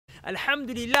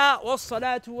Alhamdulillah,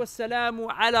 wassalatu wassalamu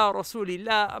ala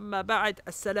rasulillah, amma ba'd,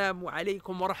 assalamu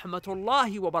alaikum wa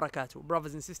rahmatullahi wa barakatuh.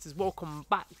 Brothers and sisters, welcome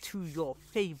back to your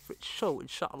favorite show,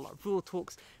 inshallah, Real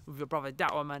Talks with your brother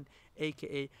Da'wah Man,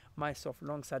 aka myself,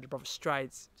 alongside the brother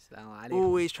Strides.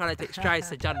 Always trying to take strides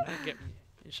to Jannah, get me,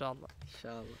 inshallah.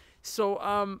 Inshallah.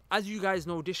 So, as you guys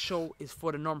know, this show is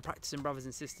for the non-practicing brothers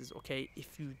and sisters, okay?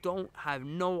 If you don't have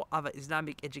no other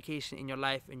Islamic education in your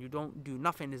life and you don't do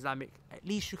nothing Islamic, at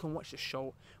least you can watch the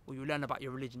show where you learn about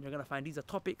your religion. You're going to find these are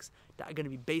topics that are going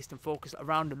to be based and focused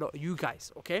around a lot of you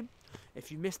guys, okay?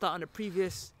 If you missed out on the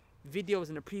previous videos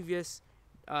and the previous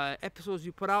episodes we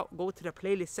put out, go to the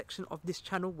playlist section of this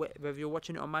channel, whether you're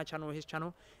watching it on my channel or his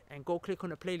channel, and go click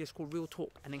on the playlist called Real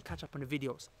Talk and then catch up on the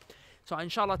videos. So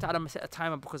inshallah ta'ala, I'm going to set a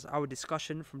timer because our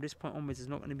discussion from this point onwards is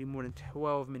not going to be more than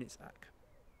 12 minutes, Ak.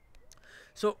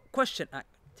 So, question, Ak.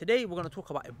 Today we're going to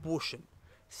talk about abortion.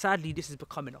 Sadly, this is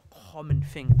becoming a common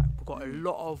thing, Ak. We've got a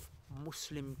lot of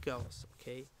Muslim girls,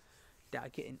 okay, that are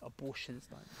getting abortions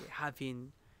done. They're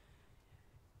having,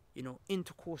 you know,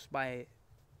 intercourse by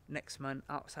next man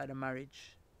outside of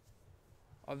marriage.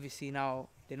 Obviously now,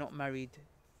 they're not married.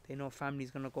 They know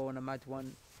family's going to go on a mad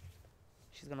one.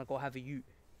 She's going to go have a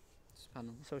youth.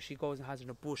 So she goes and has an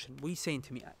abortion. What are you saying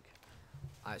to me, Ak?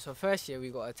 Alright, so first we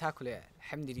got to tackle it.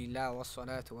 Alhamdulillah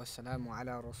wassalatu wassalamu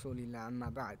ala rasulillah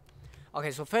amma ba'd. Okay,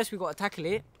 so first we got to tackle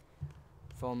it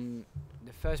from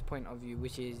the first point of view,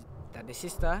 which is that the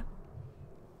sister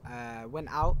went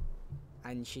out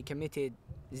and she committed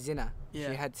zina. Yeah.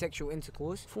 She had sexual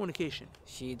intercourse. Fornication.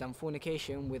 She done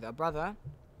fornication with a brother,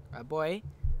 a boy,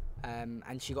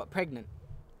 and she got pregnant.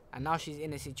 And now she's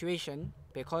in a situation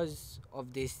because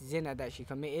of this zina that she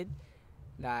committed,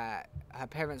 that her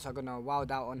parents are gonna wild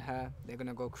out on her. They're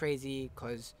gonna go crazy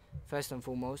because first and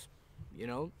foremost, you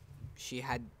know, she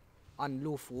had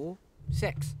unlawful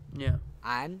sex. Yeah.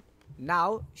 And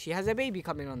now she has a baby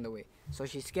coming on the way. So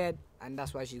she's scared and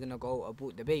that's why she's gonna go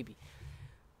abort the baby.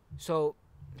 So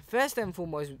first and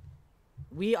foremost,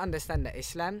 we understand that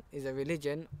Islam is a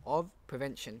religion of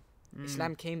prevention.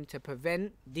 Islam came to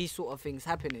prevent these sort of things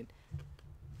happening.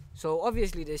 So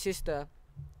obviously the sister,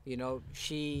 you know,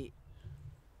 she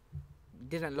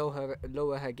didn't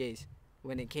lower her gaze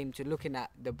when it came to looking at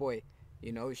the boy.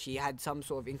 You know, she had some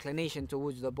sort of inclination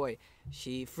towards the boy.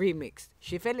 She free mixed.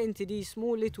 She fell into these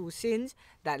small little sins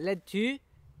that led to,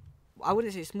 I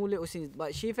wouldn't say small little sins,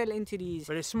 but she fell into these.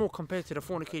 But it's small compared to the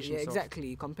fornication. Yeah,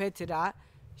 exactly. Compared to that,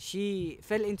 she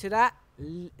fell into that,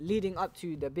 leading up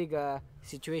to the bigger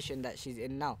situation that she's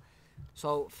in now.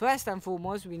 So first and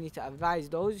foremost, we need to advise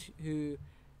those who,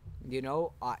 you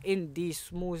know, are in these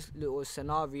small little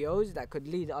scenarios that could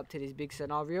lead up to this big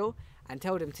scenario, and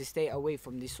tell them to stay away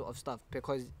from this sort of stuff,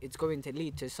 because it's going to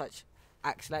lead to such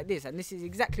acts like this. And this is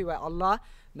exactly why Allah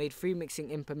made free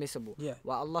mixing impermissible. Yeah.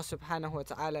 Why Allah subhanahu wa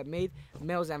ta'ala made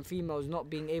males and females not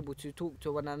being able to talk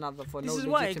to one another for no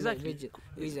legitimate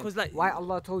reason. Like, why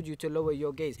Allah told you to lower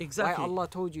your gaze. Exactly. Why Allah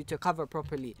told you to cover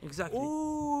properly. Exactly.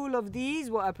 All of these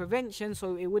were a prevention,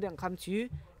 so it wouldn't come to you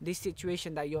this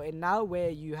situation that you're in now, where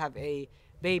you have a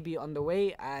baby on the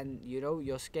way and, you know,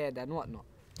 you're scared and whatnot.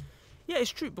 Yeah,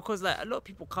 it's true, because like a lot of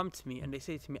people come to me and they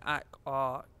say to me, Ak,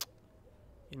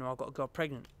 you know, I got a girl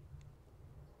pregnant.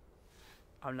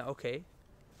 I'm like, okay.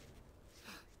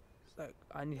 It's like,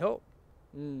 I need help.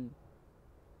 I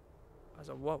was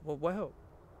like, what help?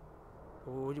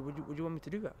 What do you want me to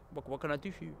do? What can I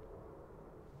do for you?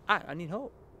 I need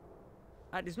help.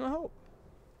 There's no help.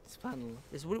 SubhanAllah.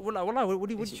 What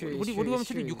do you want me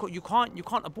to do? You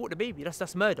can't abort the baby.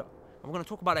 That's murder. And we're gonna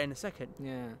talk about that in a second.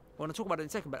 Yeah. We're gonna talk about it in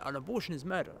a second. But an abortion is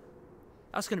murder.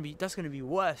 That's gonna be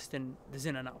worse than the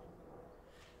zina now.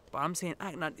 But I'm saying,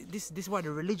 now, this is why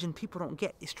the religion people don't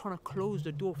get is trying to close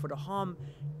the door for the harm,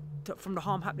 from the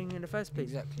harm happening in the first place.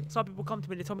 Exactly. Some people come to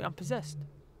me, they tell me I'm possessed.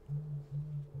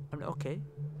 I'm like, okay.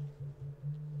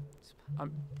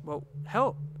 Well,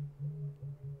 help.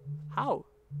 How?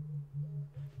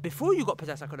 Before you got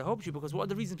possessed, I could have helped you, because what are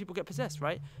the reasons people get possessed,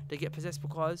 right? They get possessed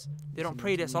because they don't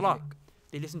pray their salah.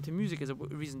 They listen to music is a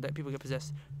reason that people get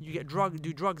possessed. You get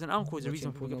do drugs and alcohol is a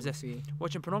reason people get possessed.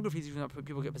 Watching pornography is a reason that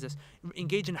people get possessed.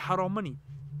 Engage in haram money.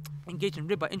 Engage in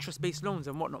riba, interest-based loans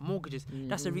and whatnot, mortgages.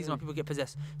 That's the reason why people get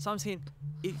possessed. So I'm saying,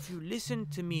 if you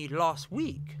listened to me last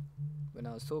week, when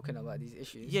I was talking about these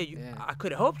issues, I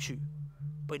could have helped you,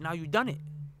 but now you've done it.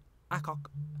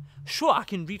 Sure, I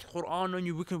can read Quran on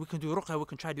you. We can do ruqya. We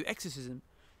can try to do exorcism.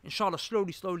 Inshallah,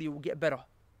 slowly it will get better.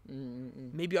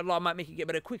 Maybe Allah might make it get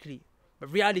better quickly.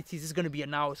 But reality is, it's gonna be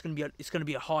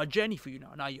a hard journey for you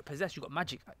now. Now you're possessed. You got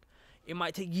magic. It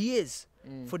might take years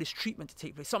for this treatment to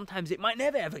take place. Sometimes it might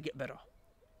never ever get better.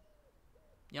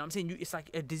 You know what I'm saying? It's like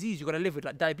a disease you got to live with,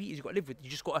 like diabetes you got to live with. You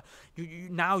just got to,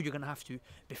 now you're going to have to.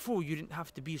 Before, you didn't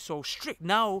have to be so strict.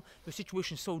 Now, your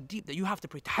situation's so deep that you have to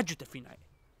pray tahajjud every night.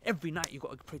 Every night you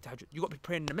got to pray tahajjud. You got to be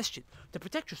praying in the masjid to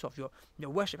protect yourself. Your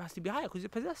worship has to be higher because you're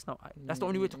possessed now. That's the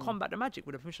only way to combat the magic,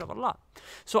 with the permission of Allah.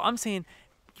 So I'm saying,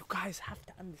 you guys have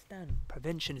to understand,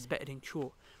 prevention is better than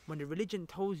cure. When the religion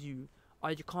tells you, oh,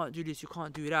 you can't do this, you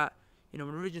can't do that. You know,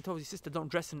 when religion tells you, sister, don't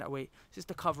dress in that way.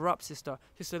 Sister, cover up, sister.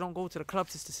 Sister, don't go to the club,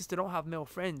 sister. Sister, don't have male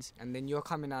friends. And then you're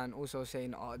coming out and also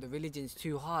saying, oh, the religion's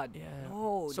too hard. Yeah.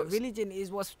 No, So the religion is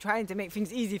what's trying to make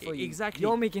things easy for you. Exactly.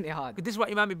 You're making it hard. But this is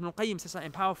what Imam Ibn Qayyim said,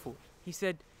 something powerful. He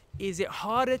said, is it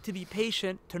harder to be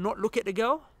patient to not look at the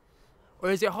girl?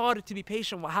 Or is it harder to be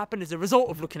patient what happened as a result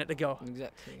of looking at the girl?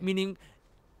 Exactly. Meaning,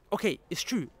 okay, it's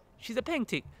true. She's a paying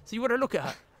tick, so you got to look at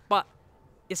her. But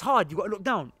it's hard. You got to look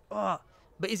down.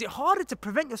 But is it harder to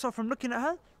prevent yourself from looking at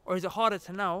her, or is it harder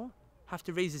to now have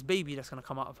to raise this baby that's gonna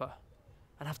come out of her,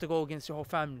 and have to go against your whole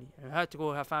family, and her to go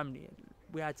with her family? And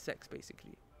we had sex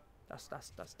basically. That's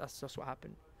just what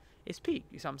happened. It's peak.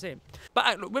 You see what I'm saying?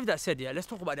 But look, with that said, yeah, let's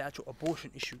talk about the actual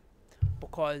abortion issue,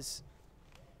 because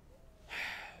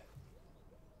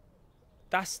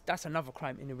that's another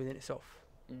crime in and within itself.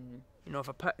 You know, if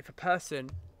a person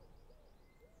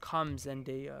comes and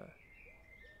they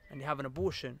have an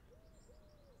abortion,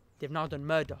 they've now done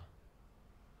murder.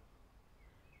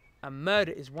 And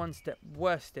murder is one step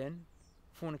worse than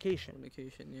fornication.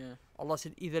 Fornication, yeah. Allah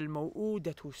said, إِذَا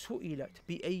الْمَوْءُودَةُ سُئِلَتْ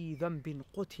بِأَيِّ ذَنْبٍ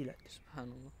قُتِلَتْ.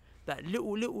 SubhanAllah. That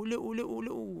little,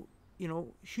 you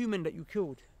know, human that you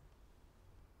killed.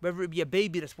 Whether it be a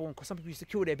baby that's born, because some people used to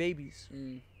kill their babies.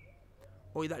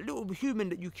 Or that little human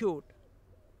that you killed.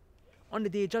 On the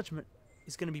Day of Judgment,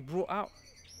 is going to be brought out.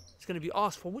 It's going to be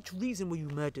asked, for which reason were you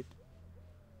murdered?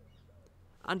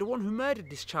 And the one who murdered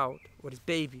this child, or this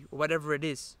baby, or whatever it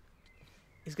is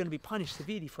going to be punished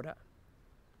severely for that.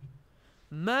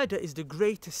 Murder is the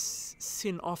greatest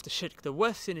sin after shirk. The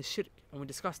worst sin is shirk, and we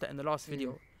discussed that in the last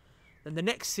video. Then the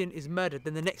next sin is murder,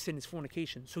 then the next sin is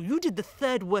fornication. So you did the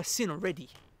third worst sin already.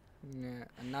 Yeah,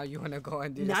 and now you want to go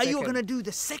and do Now the second. you're going to do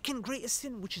the second greatest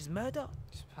sin, which is murder.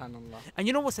 SubhanAllah. And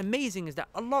you know what's amazing is that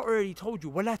Allah already told you,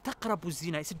 وَلَا تَقْرَبُوا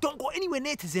الزِّنَا. He said, don't go anywhere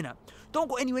near to zina. Don't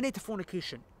go anywhere near to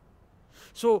fornication.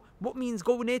 So what means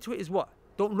go near to it is what?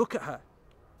 Don't look at her.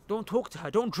 Don't talk to her.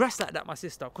 Don't dress like that, my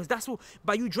sister. Because that's what,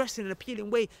 by you dressing in an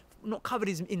appealing way, not covered,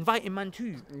 is inviting man to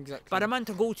you. Exactly. But a man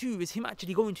to go to is him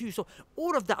actually going to you. So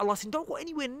all of that, Allah said, don't go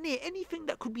anywhere near anything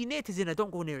that could be near to zina.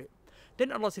 Don't go near it.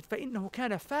 Then Allah said, فَإِنَّهُ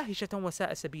كَانَ فَاحِشَةً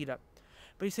وَسَاءَ سَبِيلًا.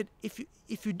 But he said, if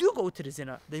you do go to the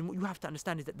zina, then what you have to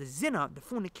understand is that the zina, the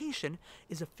fornication,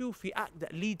 is a filthy act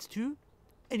that leads to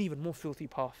an even more filthy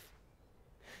path.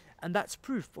 And that's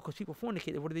proof, because people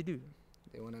fornicate, what do?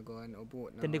 They want to go and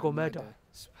abort now. Then they go and murder.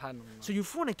 SubhanAllah. So you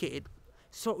fornicated.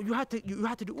 So you had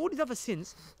to do all these other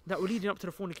sins that were leading up to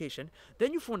the fornication.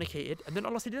 Then you fornicated, and then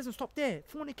Allah said it doesn't stop there.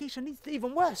 Fornication leads to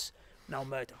even worse. Now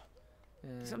murder.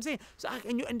 Yeah. You see what I'm saying? So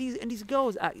and these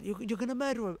girls, you're gonna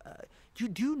murder. Do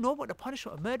you know what the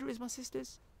punishment of murder is, my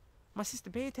sisters? My sister,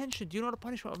 pay attention. Do you know the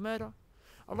punishment of murder?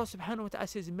 Allah subhanahu wa ta'ala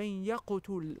says, مَنْ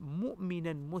يَقْتُلْ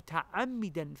مُؤْمِنًا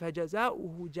مُتَعَمِّدًا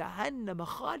فَجَزَاؤُهُ جَهَنَّمَ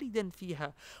خَالِدًا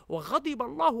فِيهَا وَغَضِبَ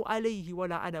اللَّهُ عَلَيْهِ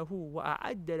وَلَعَنَهُ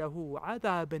وَأَعَدَّ لَهُ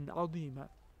عَذَابًا عَظِيمًا.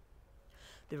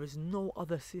 There is no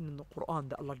other sin in the Quran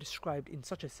that Allah described in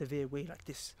such a severe way like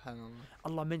this.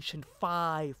 Allah mentioned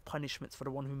 5 punishments for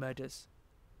the one who murders.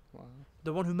 Wow.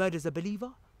 The one who murders a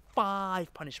believer,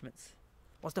 5 punishments.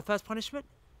 What's the first punishment?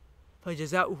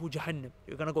 فَجَزَاؤُهُ جَهَنَّمْ.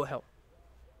 You're going to go hell.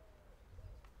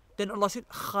 Then Allah said,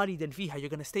 خَالِدًا فِيهَا. You're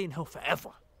going to stay in hell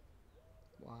forever.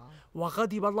 Wow.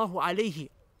 وَغَضِبَ اللَّهُ عَلَيْهِ.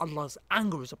 Allah's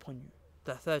anger is upon you.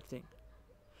 The third thing.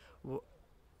 وَغَضِبَ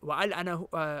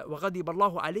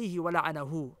اللَّهُ عَلَيْهِ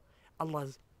وَلَعَنَهُ.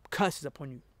 Allah's curse is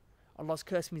upon you. Allah's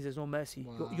curse means there's no mercy.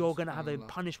 Wow, you're going to have a subhanallah.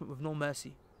 punishment with no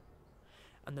mercy.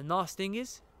 And the last thing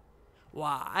is,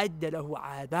 وَأَعَدَّ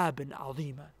لَهُ عَذَابًا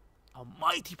عَظِيمًا. A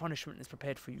mighty punishment is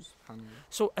prepared for you. SubhanAllah.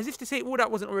 So as if to say all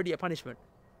that wasn't already a punishment,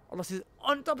 Allah says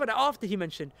on top of that, after he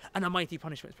mentioned, and a mighty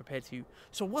punishment is prepared for you.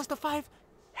 So what's the 5?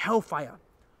 Hellfire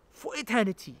for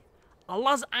eternity,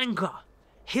 Allah's anger,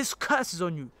 His curses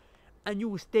on you, and you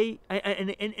will stay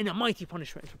in a mighty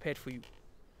punishment is prepared for you.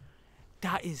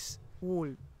 That is all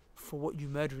for what you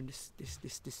murdering this And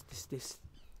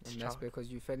that's child.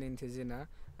 because you fell into zina,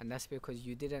 and that's because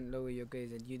you didn't lower your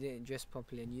gaze, and you didn't dress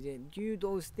properly, and you didn't do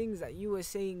those things that you were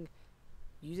saying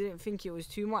you didn't think it was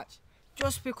too much.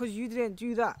 Just because you didn't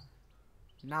do that,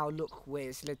 now look where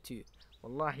it's led to.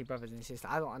 Wallahi, brothers and sisters,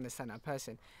 I don't understand that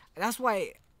person. And that's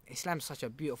why Islam's such a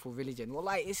beautiful religion.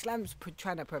 Wallahi, Islam's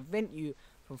trying to prevent you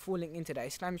from falling into that.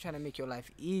 Islam's trying to make your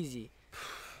life easy.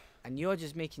 and you're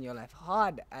just making your life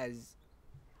hard as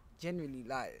genuinely,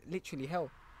 like, literally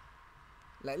hell.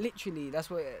 Like, literally, that's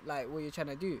what you're trying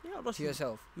to do to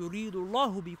yourself. يريد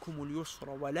الله بكم اليسر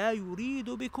ولا يريد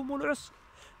بكم العسر.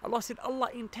 Allah said Allah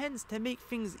intends to make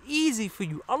things easy for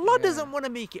you. Allah doesn't want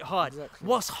to make it hard. Exactly.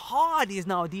 What's hard is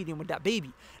now dealing with that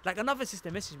baby. Like, another sister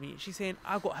messaged me. She's saying,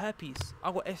 I got herpes.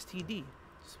 I got STD.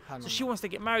 So she wants to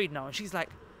get married now. And she's like,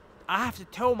 I have to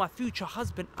tell my future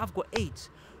husband I've got AIDS.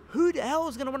 Who the hell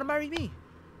is going to want to marry me?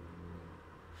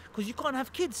 Because you can't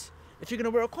have kids if you're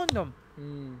going to wear a condom.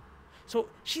 So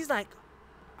she's like,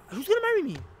 who's going to marry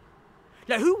me?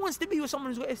 Like, who wants to be with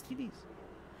someone who's got STDs?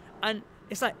 And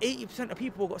it's like 80% of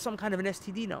people got some kind of an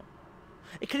STD now.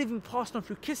 It could even be passed on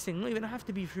through kissing, not even have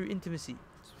to be through intimacy.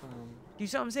 Do you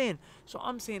see what I'm saying? So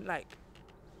I'm saying, like,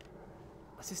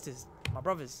 my sisters, my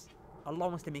brothers, Allah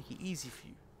wants to make it easy for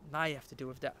you. Now you have to deal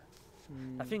with that.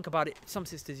 I think about it. Some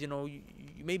sisters, you know,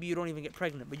 maybe you don't even get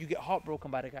pregnant, but you get heartbroken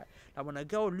by the guy. Like, when a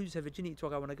girl loses her virginity to a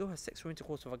guy, when a girl has sexual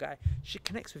intercourse with a guy, she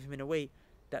connects with him in a way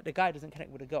that the guy doesn't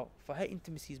connect with the girl. For her,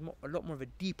 intimacy is a lot more of a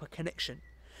deeper connection.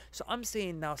 So I'm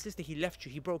saying now, sister, he left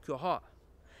you, he broke your heart.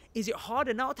 Is it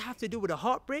harder now to have to deal with a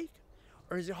heartbreak?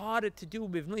 Or is it harder to deal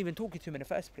with not even talking to him in the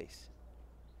first place?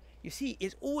 You see,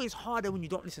 it's always harder when you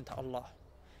don't listen to Allah.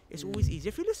 It's always easier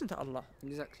if you listen to Allah.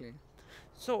 Exactly.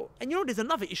 So, and you know, there's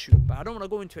another issue, but I don't want to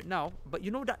go into it now. But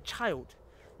you know, that child,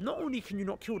 not only can you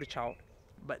not kill the child,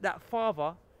 but that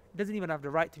father doesn't even have the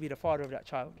right to be the father of that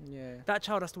child. Yeah. That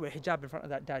child has to wear hijab in front of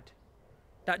that dad.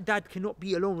 That dad cannot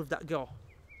be alone with that girl.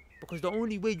 Because the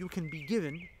only way you can be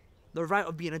given the right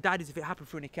of being a dad is if it happened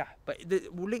through nikah. But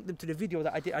we'll link them to the video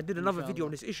that I did. I did another video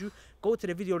on this issue. Go to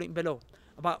the video link below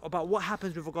about what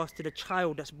happens with regards to the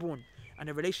child that's born and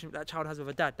the relationship that child has with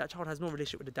a dad. That child has no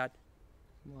relationship with the dad.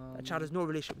 Wow. That child has no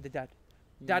relationship with the dad.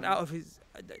 Dad out of his,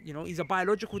 you know, he's a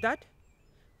biological dad,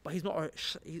 but he's not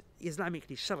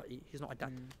Islamically shar'i. He's not a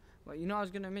dad. But you know, I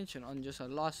was gonna mention on just a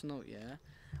last note, yeah.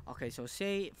 Okay, so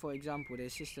say for example,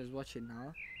 there's sisters watching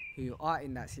now who are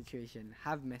in that situation,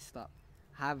 have messed up,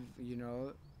 have, you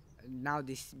know, now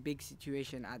this big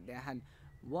situation at their hand.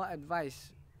 What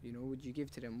advice, you know, would you give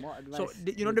to them? What advice? So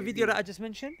you know the video that I just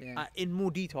mentioned? Yeah. In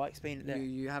more detail, I explain it there.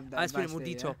 You have that. I explain it in more there,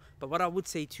 detail. yeah? But what I would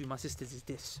say to my sisters is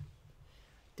this: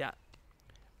 that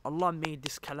Allah made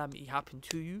this calamity happen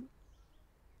to you.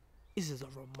 This is a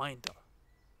reminder.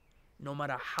 No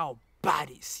matter how bad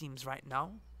it seems right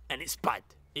now, and it's bad.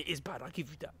 It is bad. I'll give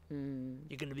you that.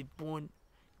 You're gonna be born.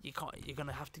 You're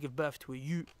gonna have to give birth to a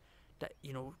youth that,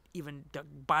 you know, even the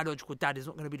biological dad is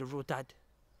not gonna be the real dad.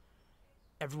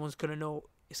 Everyone's gonna know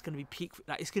it's gonna be peak.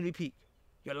 Like, it's gonna be peak.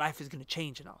 Your life is gonna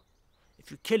change now. If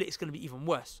you kill it, it's gonna be even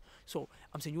worse. So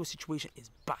I'm saying your situation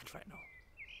is bad right now.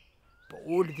 But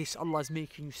all of this, Allah is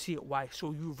making you see it. Why?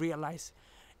 So you realize,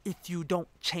 if you don't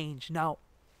change now,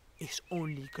 it's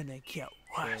only gonna get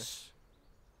worse.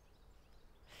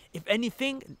 If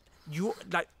anything,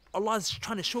 Allah is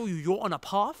trying to show you you're on a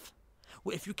path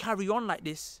where if you carry on like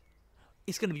this,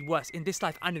 it's going to be worse in this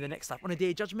life and in the next life. On a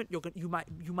day of judgment, you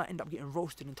might end up getting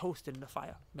roasted and toasted in the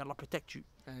fire. May Allah protect you,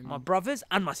 my brothers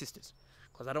and my sisters,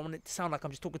 because I don't want it to sound like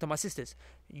I'm just talking to my sisters.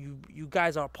 You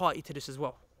guys are a party to this as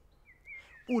well,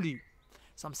 all of you.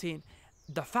 So I'm saying,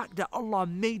 the fact that Allah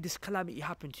made this calamity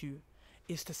happen to you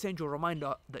is to send you a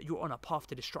reminder that you're on a path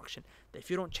to destruction. That if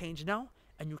you don't change now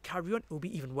and you carry on, it will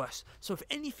be even worse. So if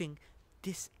anything,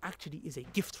 this actually is a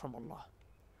gift from Allah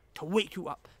to wake you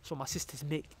up. So my sisters,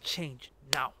 make change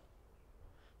now.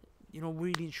 You know,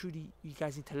 really and truly, you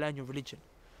guys need to learn your religion.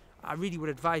 I really would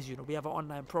advise you, we have an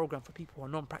online program for people who are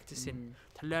non-practicing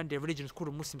to learn their religion. It's called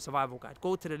a Muslim Survival Guide.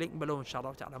 Go to the link below,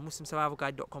 inshallah ta'ala,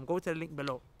 muslimsurvivalguide.com. Go to the link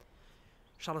below.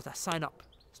 Inshallah ta'ala, sign up.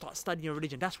 Start studying your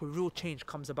religion. That's where real change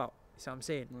comes about. You see what I'm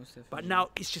saying? But now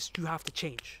it's just, you have to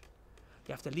change.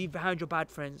 You have to leave behind your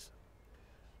bad friends,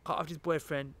 cut off this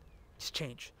boyfriend, just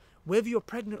change. Whether you're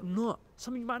pregnant or not,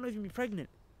 some of you might not even be pregnant,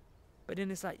 but then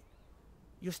it's like,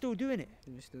 you're still doing it.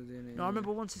 You're still doing it. I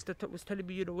remember one sister was telling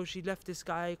me, she left this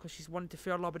guy because she wanted to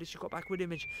fear Allah, but then she got back with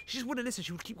him and she just wouldn't listen.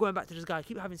 She would keep going back to this guy,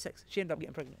 keep having sex. She ended up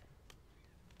getting pregnant.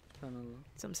 SubhanAllah.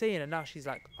 So I'm saying, and now she's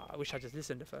like, I wish I just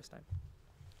listened the first time.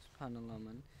 SubhanAllah,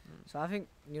 man. So I think,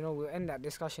 we'll end that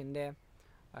discussion there.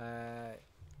 At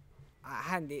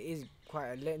hand, it is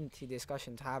quite a lengthy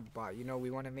discussion to have, but we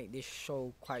want to make this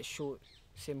show quite short,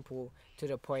 simple, to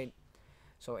the point.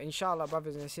 So inshallah,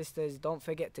 brothers and sisters, don't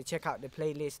forget to check out the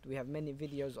playlist. We have many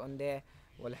videos on there.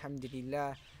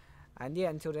 Walhamdulillah. And yeah,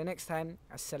 until the next time,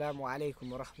 assalamu alaikum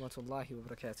wa rahmatullahi wa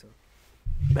barakatuh.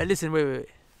 But listen, wait.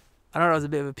 I know that was a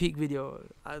bit of a peak video.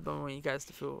 I don't want you guys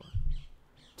to feel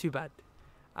too bad.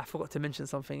 I forgot to mention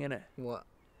something in it. What?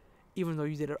 Even though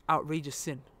you did an outrageous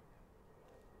sin,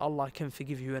 Allah can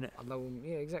forgive you in it. Allah will,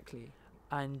 yeah, exactly.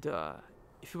 And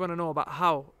if you want to know about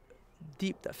how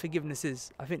deep that forgiveness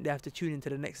is, I think they have to tune into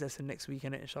the next lesson next week,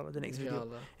 innit, inshallah, the next video.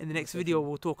 Inshallah. In the next Most video, definitely.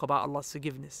 we'll talk about Allah's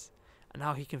forgiveness and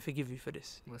how He can forgive you for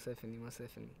this. Most definitely, most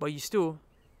definitely. But you still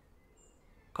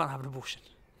can't have an abortion.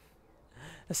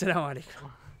 Assalamu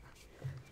alaikum.